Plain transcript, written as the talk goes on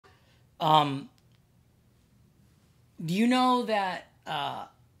Do you know that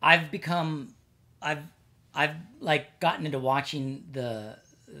I've like gotten into watching the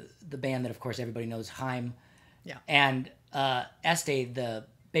band that of course everybody knows, Haim, Yeah. and Este, the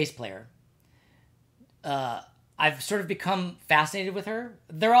bass player. I've sort of become fascinated with her.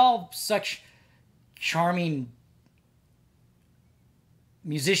 They're all such charming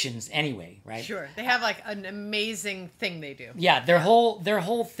musicians anyway, right? Sure. They have like an amazing thing they do. Yeah, their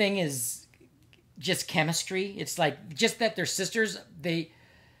whole thing is just chemistry. It's like just that they're sisters.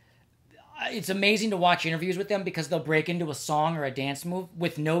 It's amazing to watch interviews with them because they'll break into a song or a dance move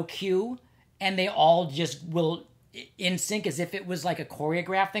with no cue, and they all just will in sync as if it was like a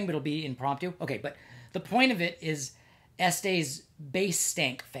choreographed thing, but it'll be impromptu. Okay, but the point of it is Este's bass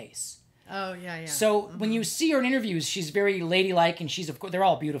stank face. Oh, yeah. So when you see her in interviews, she's very ladylike, and she's, of course, they're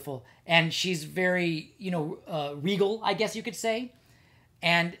all beautiful, and she's very, regal, I guess you could say.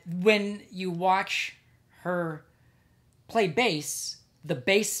 And when you watch her play bass, the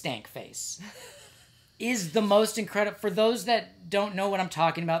bass stank face is the most incredible. For those that don't know what I'm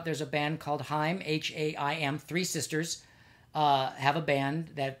talking about, there's a band called Haim, Haim, three sisters, have a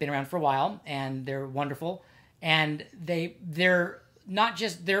band that's been around for a while, and they're wonderful. And they're not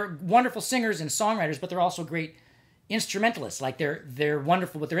just, they're wonderful singers and songwriters, but they're also great instrumentalists. Like they're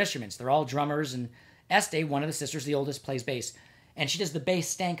wonderful with their instruments. They're all drummers, and Este, one of the sisters, the oldest, plays bass, and she does the bass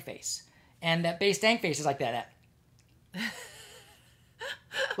stank face. And that bass stank face is like that.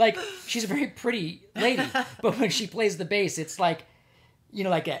 Like, she's a very pretty lady, but when she plays the bass, it's like,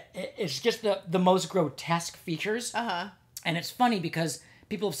 it's just the most grotesque features. Uh-huh. And it's funny because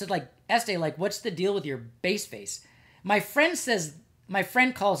people have said, like, Este, like, what's the deal with your bass face? My friend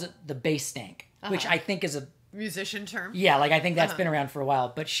calls it the bass stank, which I think is a musician term. Yeah, like, I think that's been around for a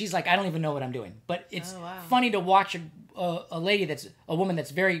while, but she's like, I don't even know what I'm doing. But it's funny to watch a lady a woman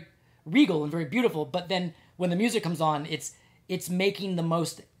that's very regal and very beautiful, but then when the music comes on, it's making the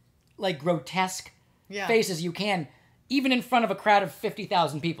most, like, grotesque faces you can, even in front of a crowd of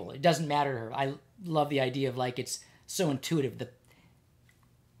 50,000 people. It doesn't matter to her. I love the idea of, like, it's so intuitive.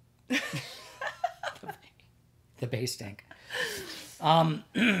 The bass tank.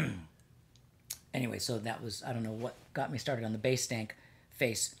 Anyway, so that was, I don't know what got me started on the bass tank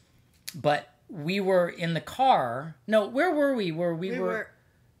face. But we were in the car. No, where were we? We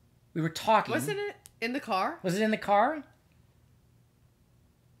were talking. Wasn't it in the car? Was it in the car?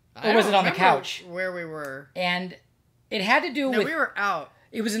 Or was it on the couch? Where we were. And it had to do with... No, we were out.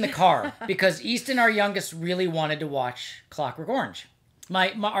 It was in the car because Easton, our youngest, really wanted to watch Clockwork Orange.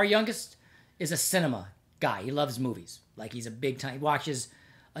 Our youngest is a cinema guy. He loves movies. Like, he's a big time... He watches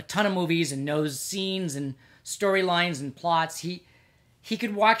a ton of movies and knows scenes and storylines and plots. He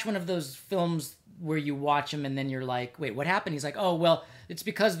could watch one of those films where you watch them and then you're like, wait, what happened? He's like, oh, well, it's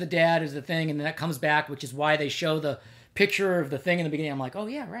because the dad is the thing, and then that comes back, which is why they show the picture of the thing in the beginning. I'm like, oh,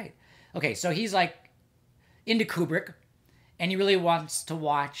 yeah, right. Okay, so he's like into Kubrick, and he really wants to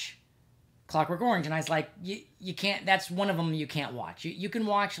watch Clockwork Orange. And I was like, you can't, that's one of them you can't watch. You can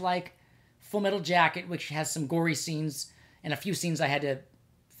watch, like, Full Metal Jacket, which has some gory scenes and a few scenes I had to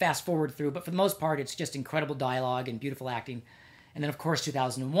fast forward through. But for the most part, it's just incredible dialogue and beautiful acting. And then, of course,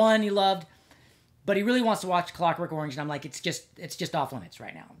 2001 he loved. But he really wants to watch Clockwork Orange, and I'm like, it's just off limits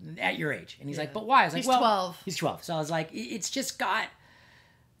right now at your age. And he's like, but why? I was like, he's 12. He's 12. So I was like, it's just got,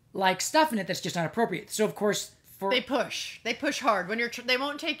 like, stuff in it that's just not appropriate. So, of course, they push hard when they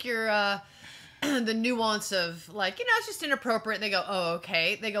won't take your the nuance of, like, it's just inappropriate. They go, oh,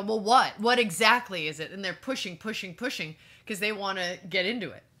 okay. They go, well, what exactly is it? And they're pushing because they want to get into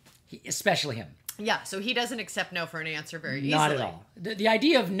it. Especially him. Yeah, so he doesn't accept no for an answer very easily. Not at all. The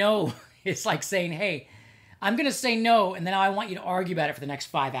idea of no is like saying, hey, I'm going to say no, and then I want you to argue about it for the next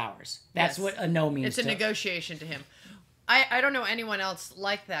 5 hours. That's what a no means. It's a negotiation to him. I don't know anyone else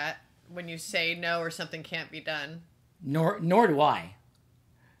like that when you say no or something can't be done. Nor do I.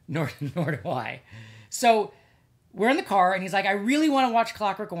 Nor do I. So we're in the car, and he's like, I really want to watch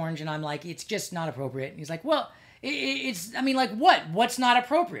Clockwork Orange, and I'm like, it's just not appropriate. And he's like, well, it's, I mean, like, what? What's not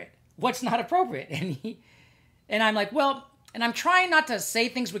appropriate? What's not appropriate? And I'm like, well, and I'm trying not to say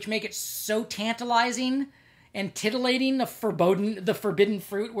things which make it so tantalizing and titillating, the forbidden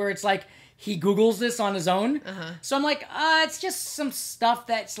fruit, where it's like he Googles this on his own. Uh-huh. So I'm like, it's just some stuff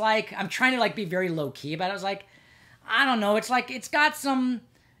that's like, I'm trying to, like, be very low key about it. I was like, I don't know. It's like, it's got some,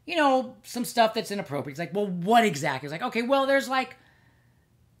 some stuff that's inappropriate. He's like, well, what exactly? He's like, okay, well, there's like,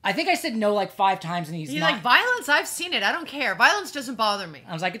 I think I said no like 5 times, and he's not. Like, violence? I've seen it. I don't care. Violence doesn't bother me.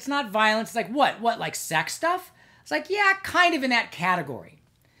 I was like, it's not violence. It's like, what? Like sex stuff? It's like, yeah, kind of in that category.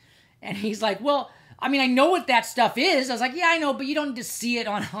 And he's like, well, I mean, I know what that stuff is. I was like, yeah, I know, but you don't need to see it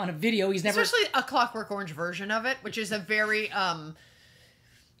on a video. He's never... Especially a Clockwork Orange version of it, which is a very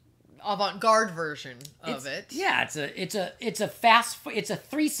avant-garde version of it. Yeah, it's a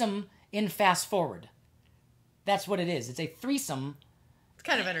threesome in fast forward. That's what it is. It's a threesome. It's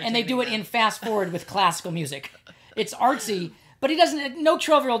kind of entertaining. And they do it in fast forward with classical music. It's artsy, but no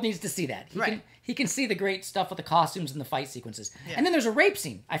 12-year-old needs to see that. He can see the great stuff with the costumes and the fight sequences. Yeah. And then there's a rape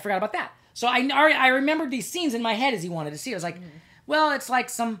scene. I forgot about that. So I remembered these scenes in my head as he wanted to see. I was like, well, it's like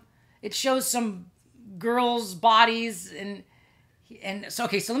it shows some girls' bodies and so,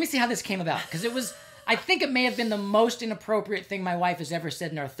 okay, so let me see how this came about. Because I think it may have been the most inappropriate thing my wife has ever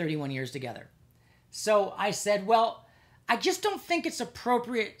said in our 31 years together. So I said, well, I just don't think it's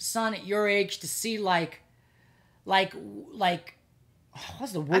appropriate, son, at your age to see like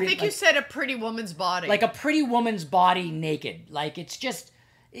what's the word? I think you said a pretty woman's body. Like a pretty woman's body naked. Like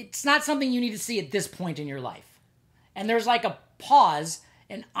it's not something you need to see at this point in your life. And there's like a pause,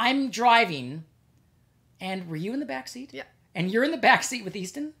 and I'm driving, and were you in the back seat? Yeah. And you're in the back seat with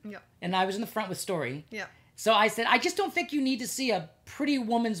Easton? Yeah. And I was in the front with Story. Yeah. So I said, I just don't think you need to see a pretty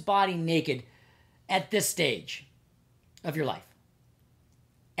woman's body naked at this stage of your life.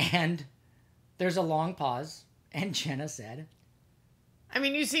 And there's a long pause, and Jenna said, I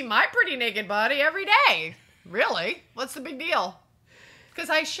mean, you see my pretty naked body every day. Really? What's the big deal? Because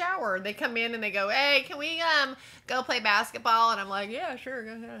I shower. They come in and they go, hey, can we go play basketball? And I'm like, yeah, sure,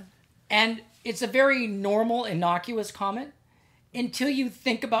 go ahead. And it's a very normal, innocuous comment until you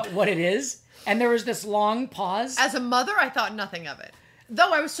think about what it is. And there was this long pause. As a mother, I thought nothing of it.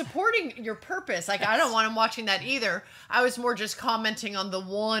 Though I was supporting your purpose. Like, I don't want him watching that either. I was more just commenting on the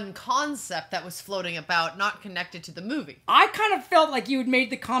one concept that was floating about, not connected to the movie. I kind of felt like you had made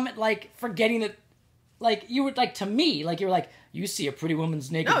the comment, like, forgetting that, like, you would, like, to me, like, you were like, you see a pretty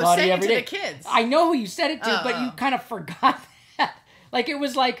woman's naked body every day. No, saying it to the kids. I know who you said it to, but you kind of forgot that. Like, it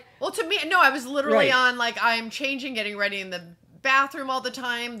was like... Well, to me, no, I was literally on, like, I'm changing, getting ready in the bathroom all the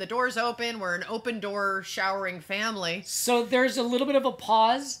time. The door's open. We're an open door showering family. So there's a little bit of a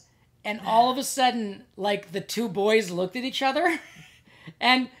pause, and all of a sudden, like, the two boys looked at each other,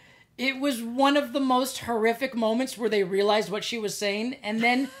 and it was one of the most horrific moments where they realized what she was saying, and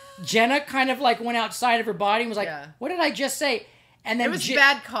then Jenna kind of, like, went outside of her body and was like, what did I just say? And then it was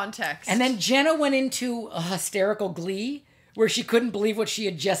bad context. And then Jenna went into a hysterical glee where she couldn't believe what she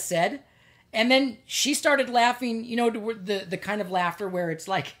had just said. And then she started laughing, you know, the kind of laughter where it's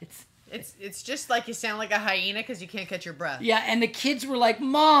like... It's just like you sound like a hyena because you can't catch your breath. Yeah, and the kids were like,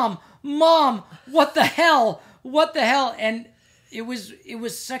 Mom, what the hell? What the hell? And it was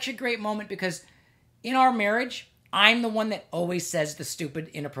such a great moment because in our marriage, I'm the one that always says the stupid,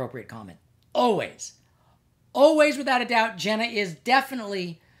 inappropriate comment. Always. Always, without a doubt, Jenna is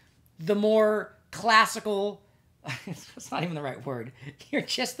definitely the more classical... It's not even the right word. You're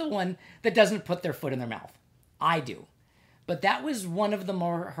just the one that doesn't put their foot in their mouth. I do. But that was one of the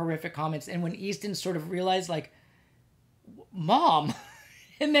more horrific comments. And when Easton sort of realized, like, Mom,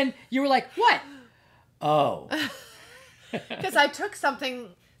 and then you were like, what? Oh. Because I took something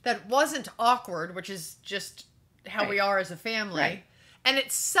that wasn't awkward, which is just how we are as a family. Right. And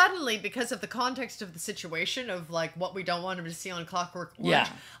it's suddenly, because of the context of the situation of, like, what we don't want him to see on Clockwork Orange,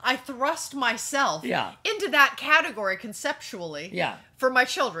 I thrust myself into that category conceptually for my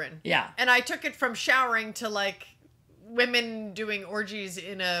children. Yeah. And I took it from showering to, like, women doing orgies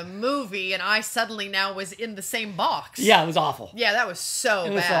in a movie, and I suddenly now was in the same box. Yeah, it was awful. Yeah, that was so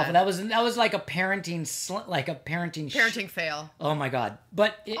bad. It was awful. That was like a parenting fail. Oh my God.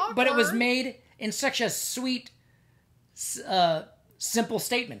 But it was made in such a sweet simple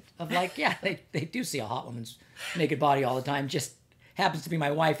statement of like, yeah, they do see a hot woman's naked body all the time. Just happens to be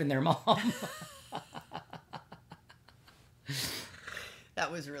my wife and their mom.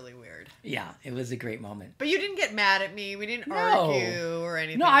 That was really weird. Yeah, it was a great moment. But you didn't get mad at me. We didn't argue or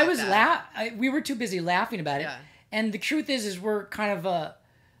anything. No, I was we were too busy laughing about it. And the truth is we're kind of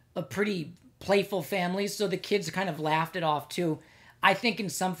a pretty playful family, so the kids kind of laughed it off too. I think in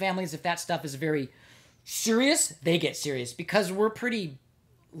some families, if that stuff is very serious, they get serious because we're pretty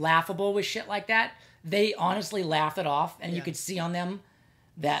laughable with shit like that. They honestly laughed it off, and you could see on them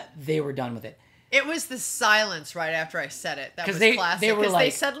that they were done with it. It was the silence right after I said it that was classic. Because they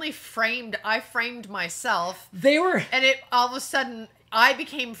suddenly I framed myself. And it all of a sudden I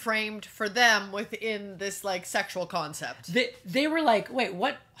became framed for them within this like sexual concept. They were like, wait,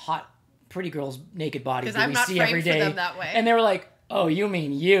 what hot pretty girl's naked body do we see every day? Because I'm not framed for them that way. And they were like, oh, you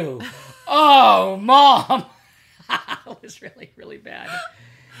mean you? Oh, Mom. It was really, really bad.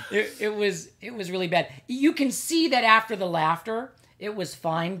 It was really bad. You can see that after the laughter, it was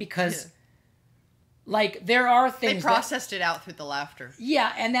fine because Like, there are They things processed it out through the laughter.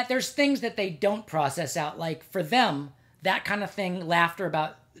 Yeah, and that there's things that they don't process out. Like, for them, that kind of thing, laughter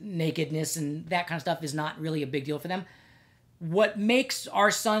about nakedness and that kind of stuff is not really a big deal for them. What makes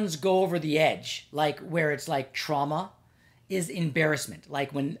our sons go over the edge, like where it's like trauma, is embarrassment.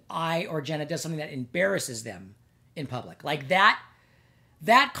 Like when I or Jenna does something that embarrasses them in public. Like that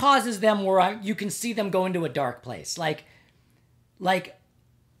causes them where you can see them go into a dark place. Like,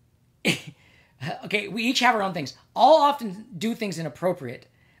 okay, we each have our own things. I'll often do things inappropriate,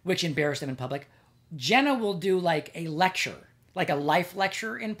 which embarrass them in public. Jenna will do like a lecture, like a life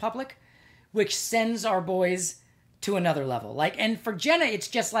lecture in public, which sends our boys to another level. Like, and for Jenna, it's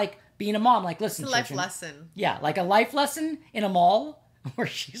just like being a mom. Like, listen, It's a life children. lesson. Yeah, like a life lesson in a mall where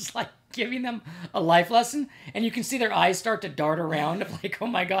she's like giving them a life lesson, and you can see their eyes start to dart around of like, oh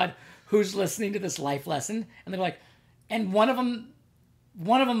my God, who's listening to this life lesson? And they're like, and one of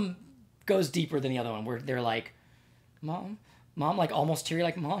them goes deeper than the other one, where they're like, Mom, like almost teary,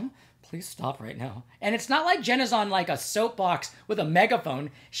 like, Mom, please stop right now. And it's not like Jenna's on like a soapbox with a megaphone.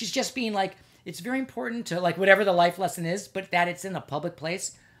 She's just being like, it's very important to like whatever the life lesson is, but that it's in a public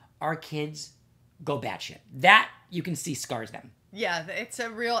place. Our kids go batshit. That you can see scars them. Yeah, it's a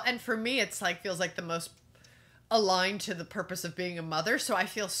real, and for me, it's like, feels like the most aligned to the purpose of being a mother. So I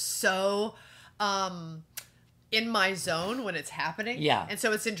feel so, in my zone when it's happening. Yeah. And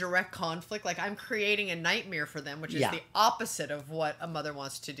so it's in direct conflict. Like I'm creating a nightmare for them, which is Yeah. the opposite of what a mother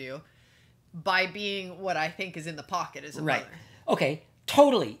wants to do by being what I think is in the pocket as a Right. mother. Okay,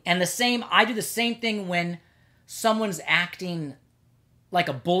 totally. And I do the same thing when someone's acting like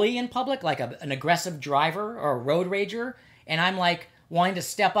a bully in public, like an aggressive driver or a road rager, and I'm like wanting to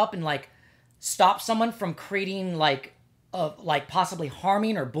step up and like stop someone from creating like possibly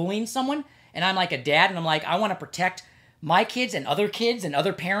harming or bullying someone. And I'm like a dad, and I'm like, I want to protect my kids and other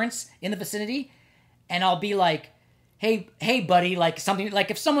parents in the vicinity. And I'll be like, hey, buddy, like something,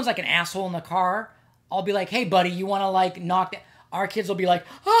 like if someone's like an asshole in the car, I'll be like, hey, buddy, you want to like knock that? Our kids will be like,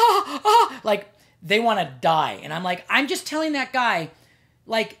 like they want to die. And I'm like, I'm just telling that guy,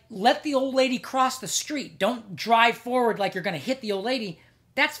 like, let the old lady cross the street. Don't drive forward like you're going to hit the old lady.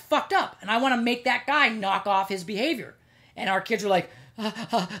 That's fucked up. And I want to make that guy knock off his behavior. And our kids are like,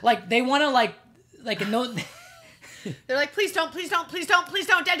 like they want to like no. They're like, please don't,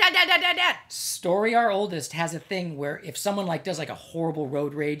 dad. Story, our oldest, has a thing where if someone like does like a horrible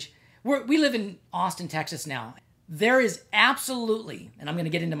road rage, we live in Austin, Texas now. There is absolutely, and I'm going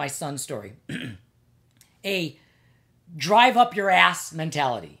to get into my son's story, a drive up your ass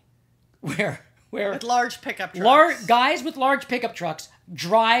mentality, where With large pickup trucks. guys with large pickup trucks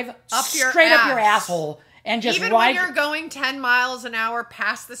drive Up your straight up ass. your asshole and just Even ride. when you're going 10 miles an hour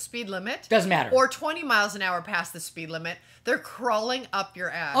past the speed limit. Doesn't matter. Or 20 miles an hour past the speed limit. They're crawling up your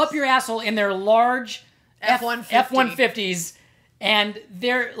ass. Up your asshole in their large F-150. F-150s, and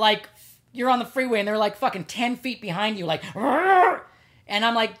they're like, you're on the freeway and they're like fucking 10 feet behind you, like, "Rrr!" And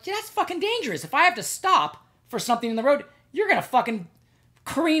I'm like, that's fucking dangerous. If I have to stop for something in the road, you're gonna fucking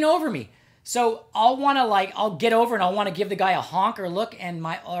careen over me. So I'll get over and I'll want to give the guy a honk or look, and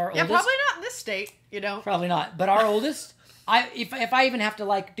our oldest, probably not in this state, you know. probably not, but our oldest, if I even have to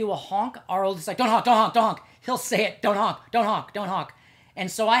like do a honk, our oldest like, don't honk. He'll say it, don't honk.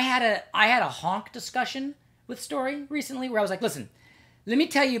 And so I had a honk discussion with Story recently where I was like, listen, let me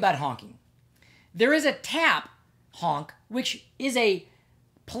tell you about honking. There is a tap honk, which is a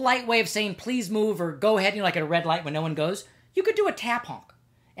polite way of saying please move or go ahead, like at a red light when no one goes. You could do a tap honk.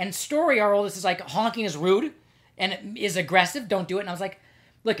 And Story, our oldest, is like, honking is rude and it is aggressive, don't do it. And I was like,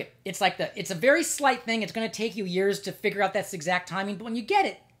 look, it's a very slight thing. It's going to take you years to figure out that's exact timing, but when you get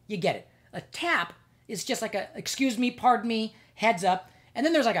it, you get it. A tap is just like a, excuse me, pardon me, heads up. And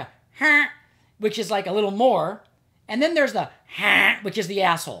then there's like a, which is like a little more. And then there's the, which is the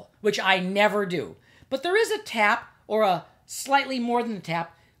asshole, which I never do. But there is a tap, or a slightly more than a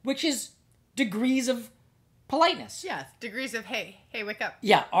tap, which is degrees of politeness. Yeah, degrees of, hey, wake up.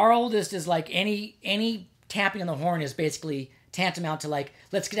 Yeah, our oldest is like, any tapping on the horn is basically tantamount to like,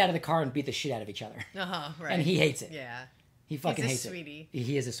 let's get out of the car and beat the shit out of each other. Uh-huh, right. And he hates it. Yeah. He fucking hates sweetie. it.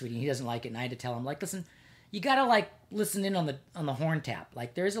 He is a sweetie. He doesn't like it. And I had to tell him, like, listen, you gotta like listen in on the horn tap.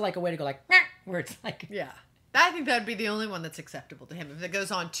 Like, there is like a way to go like, where it's like, Yeah. I think that would be the only one that's acceptable to him. If it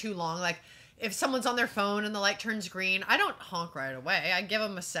goes on too long, like if someone's on their phone and the light turns green, I don't honk right away. I give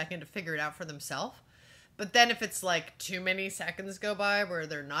them a second to figure it out for themselves. But then if it's like too many seconds go by where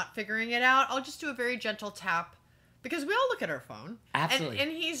they're not figuring it out, I'll just do a very gentle tap, because we all look at our phone. Absolutely. And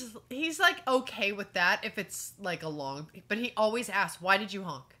he's like okay with that if it's like a long, but he always asks, why did you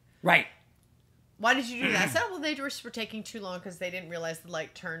honk? right. Why did you do that? I said, well, they just were taking too long because they didn't realize the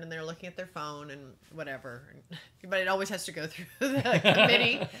light turned and they're looking at their phone and whatever. But it always has to go through the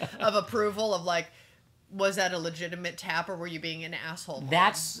committee of approval of like, was that a legitimate tap or were you being an asshole?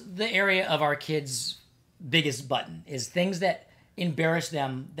 That's the area of our kids' biggest button, is things that embarrass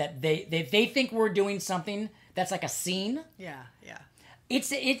them, that they think we're doing something that's like a scene. Yeah, yeah.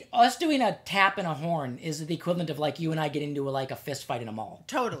 It's us doing a tap and a horn is the equivalent of like you and I getting into a fist fight in a mall.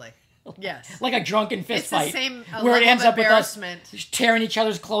 Totally. Yes. Like a drunken fist fight. It's the same where it ends up with us embarrassment. tearing each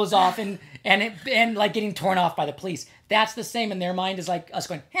other's clothes off and like getting torn off by the police. That's the same in their mind as like us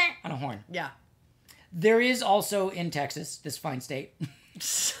going on a horn. Yeah. There is also in Texas, this fine state,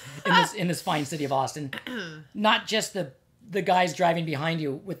 in this fine city of Austin, not just the guys driving behind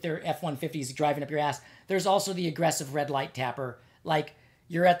you with their F-150s driving up your ass. There's also the aggressive red light tapper. Like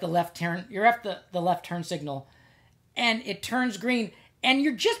you're at the left turn signal, and it turns green. And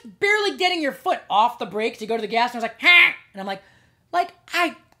you're just barely getting your foot off the brake to go to the gas. And I was like, ha! And I'm like,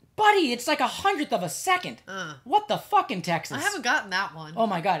 buddy, it's like 100th of a second. What the fuck in Texas? I haven't gotten that one. Oh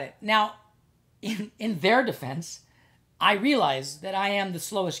my God. Now, in their defense, I realize that I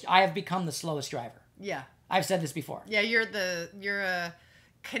have become the slowest driver. Yeah. I've said this before. Yeah, you're a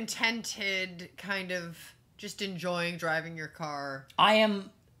contented kind of just enjoying driving your car.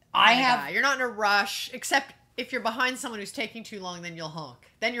 You're not in a rush, except if you're behind someone who's taking too long, then you'll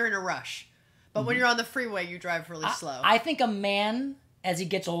honk. Then you're in a rush. But when you're on the freeway, you drive really slow. I think a man, as he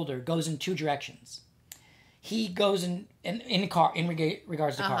gets older, goes in two directions. He goes in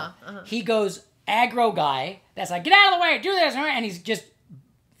regards to car. He goes aggro guy. That's like, get out of the way, do this, and he's just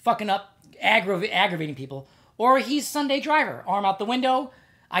fucking up, aggravating people. Or he's Sunday driver, arm out the window.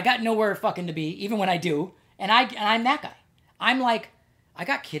 I got nowhere fucking to be, even when I do. And I'm that guy. I'm like, I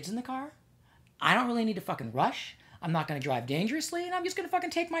got kids in the car. I don't really need to fucking rush. I'm not going to drive dangerously, and I'm just going to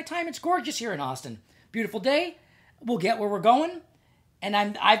fucking take my time. It's gorgeous here in Austin. Beautiful day. We'll get where we're going. And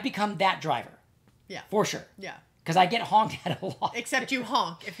I've become that driver. Yeah. For sure. Yeah. Because I get honked at a lot. Except you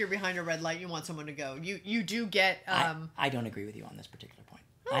honk if you're behind a red light, you want someone to go. You do get... I don't agree with you on this particular point.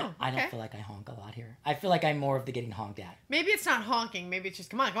 Oh, I don't feel like I honk a lot here. I feel like I'm more of the getting honked at. Maybe it's not honking. Maybe it's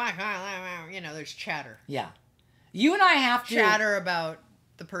just, come on. There's chatter. Yeah. You and I have to... Chatter about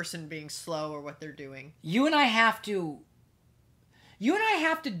the person being slow or what they're doing. You and I have to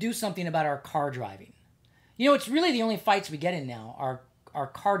do something about our car driving. It's really the only fights we get in now are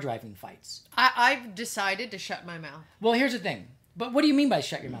car driving fights. I've decided to shut my mouth. Well, here's the thing. But what do you mean by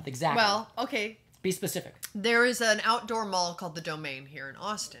shut your mouth exactly? Well, okay. Be specific. There is an outdoor mall called the Domain here in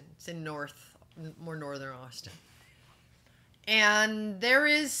Austin. It's in more northern Austin. And there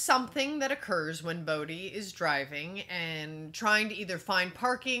is something that occurs when Bodhi is driving and trying to either find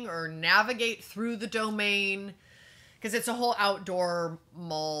parking or navigate through the Domain, because it's a whole outdoor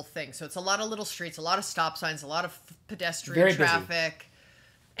mall thing. So it's a lot of little streets, a lot of stop signs, a lot of pedestrian Very traffic,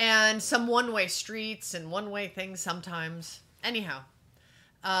 busy. And some one-way streets and one-way things sometimes. Anyhow,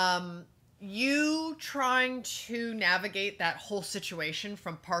 you trying to navigate that whole situation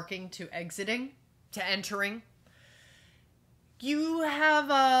from parking to exiting to entering, you have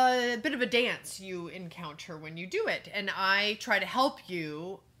a bit of a dance you encounter when you do it. And I try to help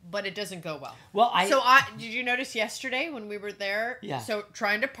you, but it doesn't go well. Well, did you notice yesterday when we were there? Yeah. So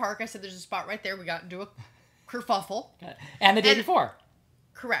trying to park, I said, there's a spot right there. We got into a kerfuffle. And the day before.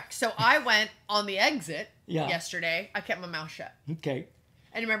 Correct. So I went on the exit Yeah. yesterday. I kept my mouth shut. Okay.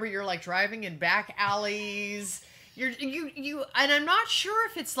 And remember, you're like driving in back alleys. And I'm not sure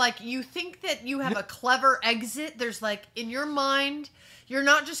if it's like you think that you have a clever exit. There's like in your mind, you're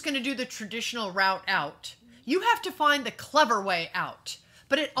not just going to do the traditional route out. You have to find the clever way out.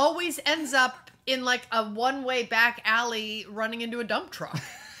 But it always ends up in like a one-way back alley running into a dump truck.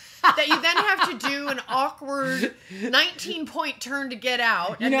 That you then have to do an awkward 19-point turn to get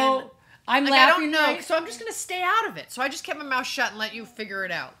out. I'm laughing. I don't know, so I'm just going to stay out of it. So I just kept my mouth shut and let you figure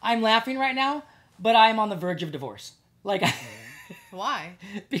it out. I'm laughing right now, but I'm on the verge of divorce. Like, why?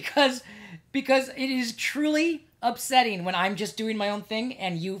 Because it is truly upsetting when I'm just doing my own thing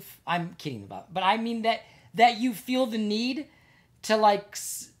and I'm kidding about it. But I mean that you feel the need to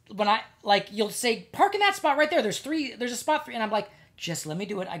you'll say, park in that spot right there. There's a spot for, and I'm like, just let me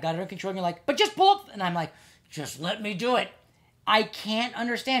do it. I got it under control. And you're like, but just pull up. And I'm like, just let me do it. I can't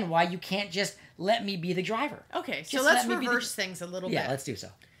understand why you can't just let me be the driver. Okay, so let's reverse things a little bit. Yeah, let's do so.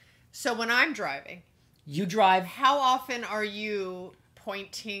 So when I'm driving. You drive. How often are you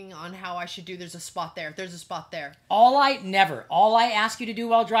pointing on how I should do, there's a spot there, there's a spot there? All I ask you to do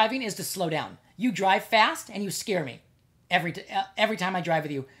while driving is to slow down. You drive fast and you scare me. Every time I drive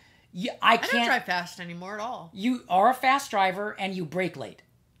with you. I don't drive fast anymore at all. You are a fast driver and you brake late.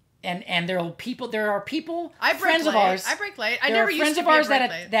 And there are people, I break friends late. of ours. I break late. I There never are used friends to of be a ours break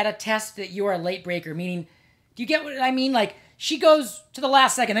late. that attest that you are a late breaker. Meaning, do you get what I mean? Like she goes to the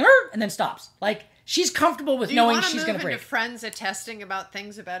last second and then stops. Like she's comfortable with knowing she's going to break. Do you friends attesting about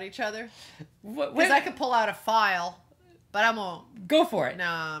things about each other? What, Because I could pull out a file, but I won't. Go for it. No,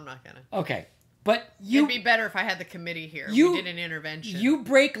 I'm not gonna. Okay, but you. It'd be better if I had the committee here. You we did an intervention. You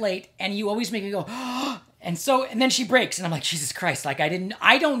break late, and you always make me go. And then she breaks, and I'm like, Jesus Christ! Like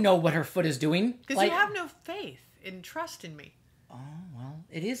I don't know what her foot is doing. Because like, you have no faith and trust in me. Oh well,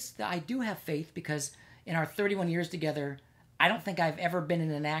 it is. I do have faith because in our 31 years together, I don't think I've ever been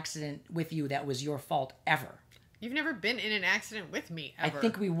in an accident with you that was your fault ever. You've never been in an accident with me ever. I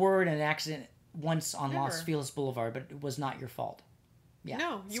think we were in an accident once on Never. Los Feliz Boulevard, but it was not your fault. Yeah.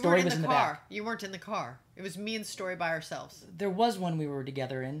 No, you Story weren't was in the back. car. You weren't in the car. It was me and Story by ourselves. There was one we were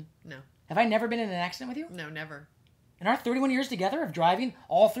together in. No. Have I never been in an accident with you? No, never. In our 31 years together of driving,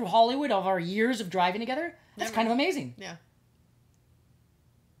 all through Hollywood, of our years of driving together? That's Never. kind of amazing. Yeah.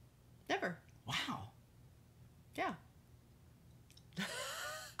 Never. Wow. Yeah.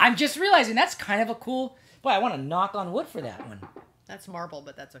 I'm just realizing that's kind of a cool... Boy, I want to knock on wood for that one. That's marble,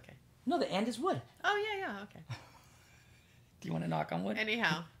 but that's okay. No, the end is wood. Oh, yeah, okay. Do you want to knock on wood?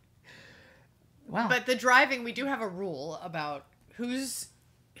 Anyhow. Wow. But the driving, we do have a rule about who's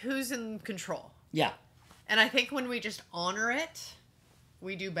in control. Yeah. And I think when we just honor it,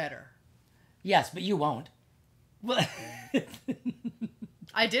 we do better. Yes, but you won't.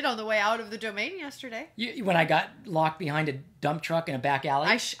 I did on the way out of the domain yesterday. When I got locked behind a dump truck in a back alley?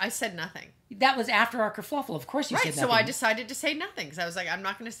 I said nothing. That was after our kerfluffle. Of course you said nothing. So I decided to say nothing. Because I was like, I'm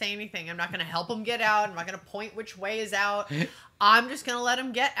not going to say anything. I'm not going to help him get out. I'm not going to point which way is out. I'm just going to let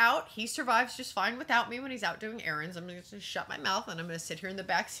him get out. He survives just fine without me when he's out doing errands. I'm going to just shut my mouth and I'm going to sit here in the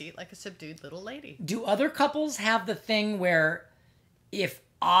back seat like a subdued little lady. Do other couples have the thing where if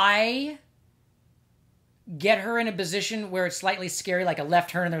I get her in a position where it's slightly scary, like a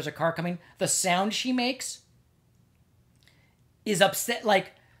left turn and there's a car coming, the sound she makes is upset.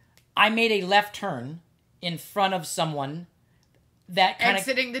 Like, I made a left turn in front of someone that kind of...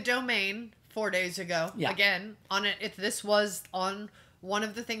 Exiting the domain 4 days ago. Yeah. Again, this was on one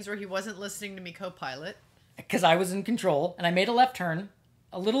of the things where he wasn't listening to me co-pilot. Because I was in control, and I made a left turn,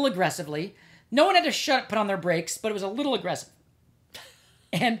 a little aggressively. No one had to put on their brakes, but it was a little aggressive.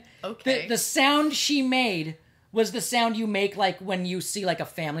 And okay. the sound she made was the sound you make like when you see like a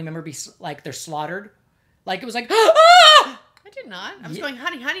family member be like they're slaughtered. Like it was like, ah! I did not. I was going,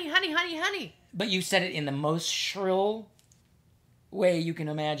 honey, honey, honey, honey, honey. But you said it in the most shrill way you can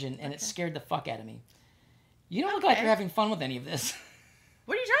imagine, and it scared the fuck out of me. You don't look like you're having fun with any of this.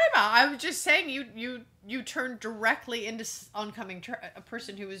 What are you talking about? I was just saying you turned directly into oncoming a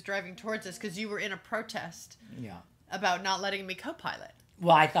person who was driving towards us because you were in a protest. Yeah. About not letting me co-pilot.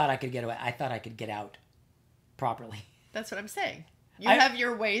 Well, I thought I could get away. I thought I could get out properly. That's what I'm saying. You have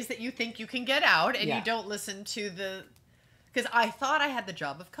your ways that you think you can get out, and Yeah. you don't listen to the... Because I thought I had the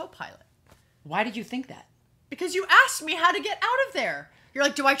job of co-pilot. Why did you think that? Because you asked me how to get out of there. You're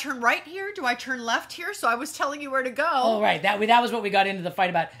like, do I turn right here? Do I turn left here? So I was telling you where to go. Oh, right. That was what we got into the fight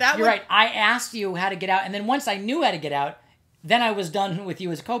about. You're right. I asked you how to get out, and then once I knew how to get out, then I was done with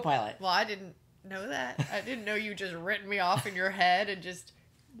you as co-pilot. Well, I didn't know that. I didn't know you just written me off in your head and just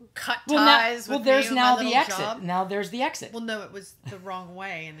cut ties with there's me now my the exit. job. Now there's the exit. Well, no, it was the wrong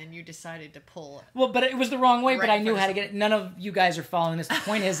way, and then you decided to pull. Well, but it was the wrong way, but I knew how to it. get it. None of you guys are following this. The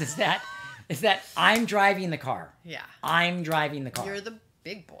point is that I'm driving the car. Yeah. I'm driving the car. You're the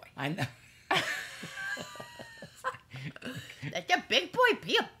big boy. I'm... Like a big boy,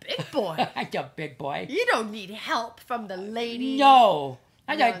 be a big boy. I'm a big boy. You don't need help from the ladies. No.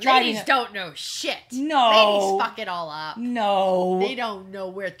 Ladies don't know shit. No. Ladies fuck it all up. No. They don't know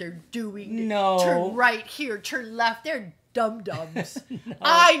what they're doing. No. Turn right here, turn left. They're dum-dums. No.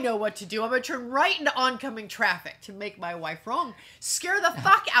 I know what to do. I'm going to turn right into oncoming traffic to make my wife wrong. Scare the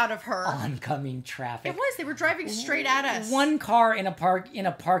fuck out of her. Oncoming traffic. It was. They were driving straight at us. One car in a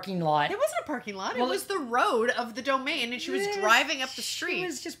parking lot. It wasn't a parking lot. Well, it was the road of the domain, and she was driving up the street. She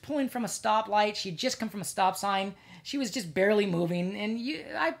was just pulling from a stoplight. She'd just come from a stop sign. She was just barely moving, and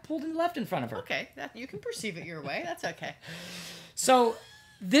I pulled in left in front of her. Okay, you can perceive it your way. That's okay. So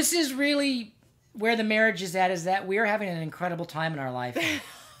this is really where the marriage is at, is that we are having an incredible time in our life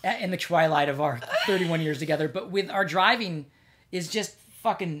in the twilight of our 31 years together. But with our driving is just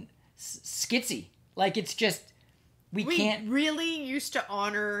fucking skitsy. Like, it's just, we can't. Really used to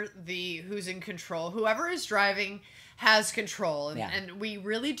honor the who's in control. Whoever is driving has control. And we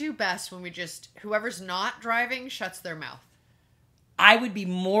really do best when we just, whoever's not driving shuts their mouth. I would be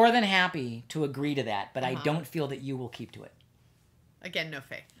more than happy to agree to that, but I don't feel that you will keep to it. Again, no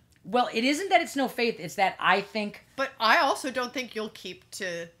faith. Well, it isn't that it's no faith. It's that I think... But I also don't think you'll keep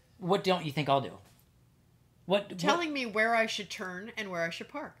to... What don't you think I'll do? Telling me where I should turn and where I should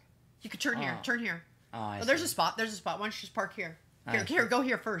park. You could turn here. Turn here. Oh, there's a spot. There's a spot. Why don't you just park here? Here, go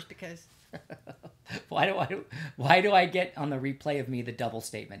here first because... Why do I get on the replay of me the double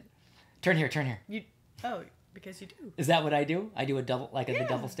statement? Turn here. Because you do. Is that what I do? I do a double, the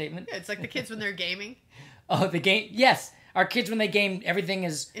double statement? Yeah, it's like the kids when they're gaming. Oh, the game. Yes. Our kids, when they game, everything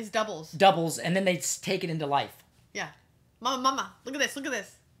is doubles. Doubles, and then they take it into life. Yeah. Mama, look at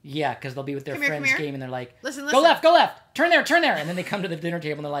this. Yeah, because they'll be with their friends gaming, and they're like, listen. Go left. Turn there. And then they come to the dinner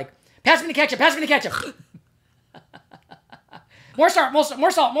table, and they're like, pass me the ketchup. More salt.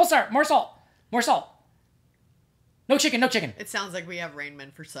 No chicken. It sounds like we have Rain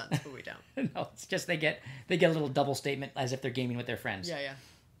Men for sons, but we don't. No, it's just they get a little double statement as if they're gaming with their friends. Yeah.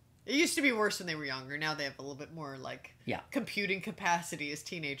 It used to be worse when they were younger. Now they have a little bit more computing capacity as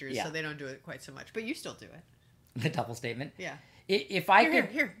teenagers, so they don't do it quite so much. But you still do it. The double statement. Yeah. If I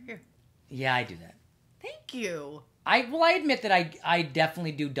Here. Yeah, I do that. Thank you. I admit that I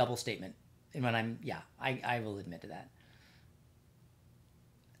definitely do double statement, and when I will admit to that.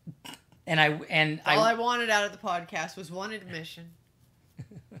 And all I wanted out of the podcast was one admission.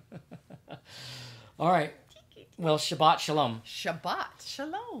 All right. Well, Shabbat Shalom. Shabbat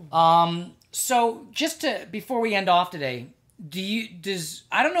Shalom. So just before we end off today,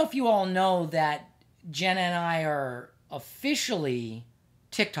 I don't know if you all know that Jenna and I are officially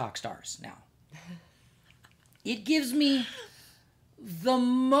TikTok stars now. It gives me the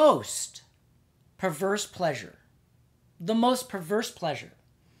most perverse pleasure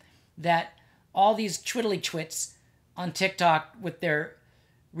that all these twiddly twits on TikTok with their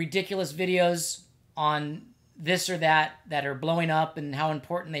ridiculous videos on this or that are blowing up and how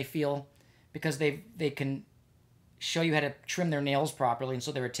important they feel because they can show you how to trim their nails properly, and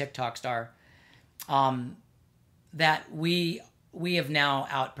so they're a TikTok star. That we have now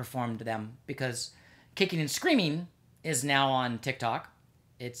outperformed them because Kicking and Screaming is now on TikTok.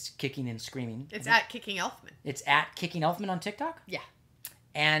 It's Kicking and Screaming. It's at Kicking Elfman. It's at Kicking Elfman on TikTok? Yeah.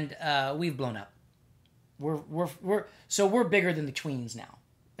 And we've blown up. We're bigger than the tweens now.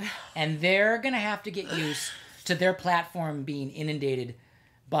 And they're going to have to get used to their platform being inundated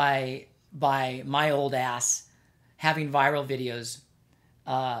by my old ass having viral videos.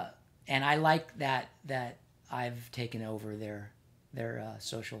 And I like that I've taken over their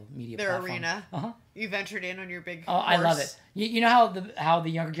social media platform. Their arena. Uh-huh. You've entered in on your big horse. I love it. You know how the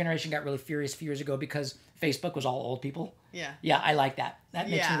younger generation got really furious a few years ago because Facebook was all old people? Yeah. Yeah, I like that. That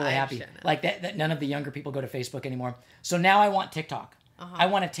makes me really happy. Like that none of the younger people go to Facebook anymore. So now I want TikTok. Uh-huh. I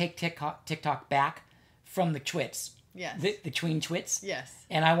want to take TikTok back from the twits. Yes. The tween twits. Yes.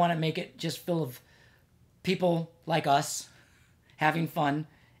 And I want to make it just full of people like us having fun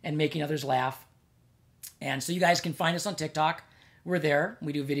and making others laugh. And so you guys can find us on TikTok. We're there.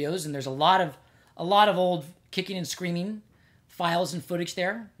 We do videos, and there's a lot of old Kicking and Screaming files and footage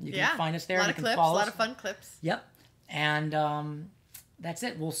there. You can find us there. A lot of clips, a lot of fun clips. Yep. And that's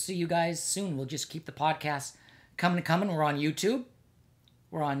it. We'll see you guys soon. We'll just keep the podcast coming. We're on YouTube.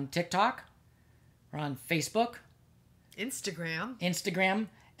 We're on TikTok. We're on Facebook. Instagram.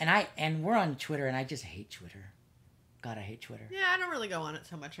 And we're on Twitter, and I just hate Twitter. God, I hate Twitter. Yeah, I don't really go on it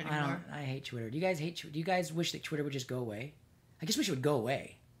so much anymore. I hate Twitter. Do you guys wish that Twitter would just go away? I just wish it would go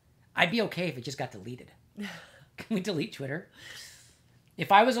away. I'd be okay if it just got deleted. Can we delete Twitter?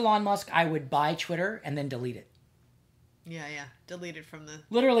 If I was Elon Musk, I would buy Twitter and then delete it. Yeah. Delete it from the...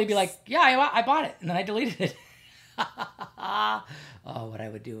 Literally be like, yeah, I bought it. And then I deleted it. Oh, what I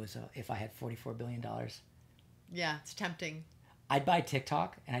would do is if I had $44 billion. Yeah, it's tempting. I'd buy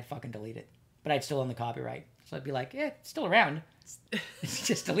TikTok and I'd fucking delete it. But I'd still own the copyright. So I'd be like, yeah, it's still around. It's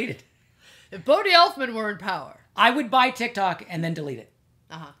just deleted. If Bodie Elfman were in power. I would buy TikTok and then delete it.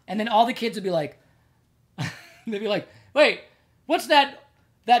 Uh-huh. And then all the kids would be like, they'd be like, wait, what's that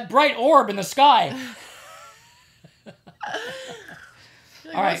bright orb in the sky?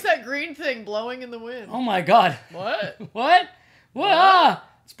 Like, all what's that green thing blowing in the wind? Oh my God. What? What? Ah,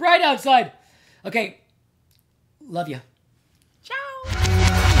 it's bright outside. Okay. Love you.